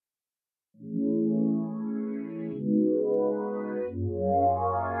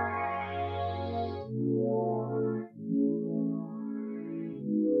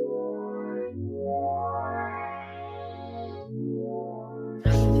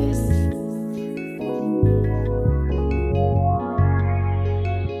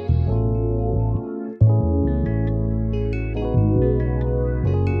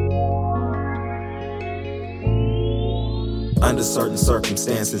under certain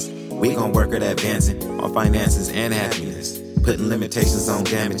circumstances, we gon' work at advancing our finances and happiness, putting limitations on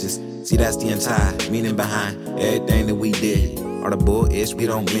damages. See, that's the entire meaning behind everything that we did. All the bullish we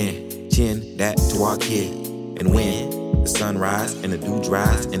don't mention that to our kid. And when the sun rise and the dew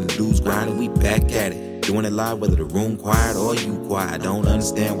dries and the dudes grinding, we back at it, doing it live whether the room quiet or you quiet. Don't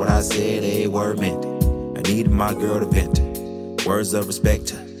understand what I said, a word meant it. I needed my girl to vent it. Words of respect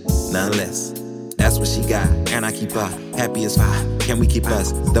to none less. That's what she got, and I keep her happy as fire. Can we keep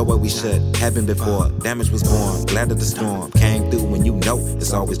us the way we should have been before damage was born? Glad that the storm came through, when you know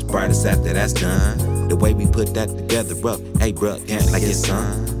it's always the brightest after that's done. The way we put that together up, hey bruh, can't like it's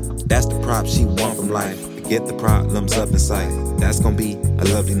son. That's the prop she want from life, to get the problems up in sight. That's gonna be a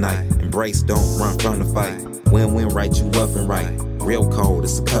lovely night. Embrace, don't run from the fight. Win-win, right you up and right. Real cold,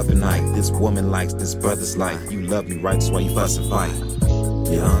 it's a cuffing night. This woman likes this brother's life. You love me right, that's why you fuss and fight.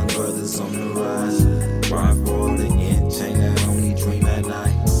 Young brothers on the rise, ride for the end, chain that only dream at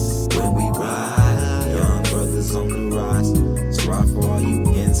night. When we ride, young brothers on the rise, so ride for all you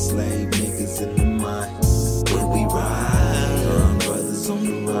enslaved niggas in the mind. When we ride, young brothers on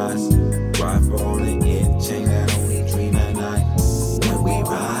the rise, ride for all the end, chain that only dream at night. When we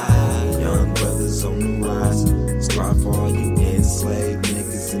ride, young brothers on the rise, so ride for all you enslaved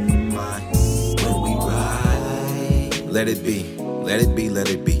niggas in the mind. When we ride, let it be. Let it be, let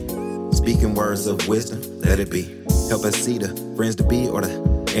it be. Speaking words of wisdom, let it be. Help us see the friends to be or the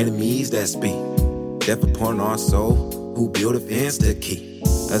enemies that's be. Death upon our soul, who build a fence to keep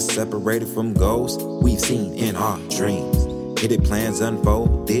us separated from ghosts we've seen in our dreams. Hidden plans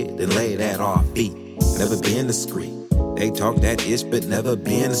unfolded and laid at our feet. Never been discreet. They talk that ish, but never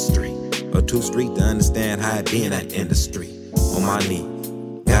been the street. Or too street to understand how it be in that industry. On my knee,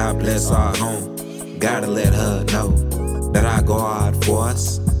 God bless our home. Gotta let her know that I go hard for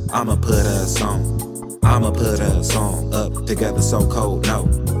us. I'ma put us on. I'ma put us on. Up together so cold, no.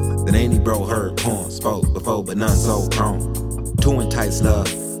 That any bro heard porn, spoke before, but none so prone. Too in tight love.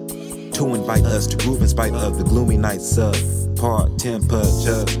 To invite us to groove in spite of the gloomy nights of part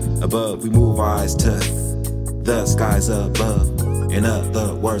temperature above. We move our eyes to the skies above. In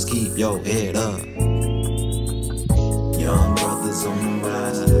other words, keep your head up. Young brothers on the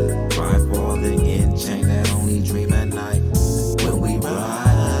rise, ride for the end, chain that only dream at night. When we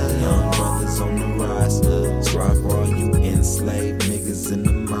ride, young brothers on the rise, strive for all you enslaved niggas in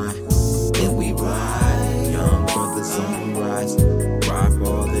the mind. When we ride, young brothers on the rise, ride for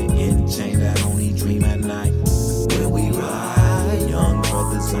all the end, chain that only dream at night. When we ride, young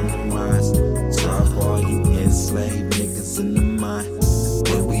brothers on the rise, strive for all you enslaved niggas in the mind.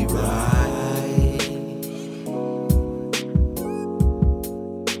 When we ride.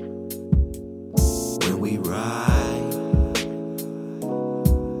 We ride.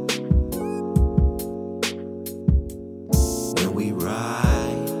 When we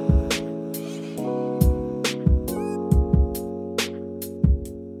ride.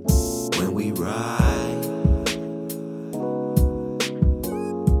 When we ride.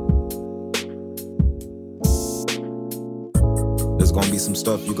 There's gonna be some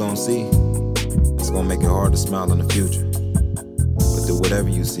stuff you gonna see. It's gonna make it hard to smile in the future. But through whatever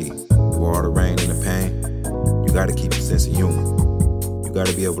you see, through all the rain and the pain, you gotta keep your sense of humor. You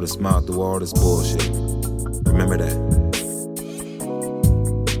gotta be able to smile through all this bullshit. Remember that.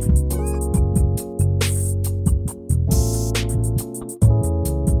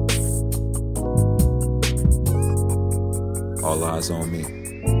 All eyes on me.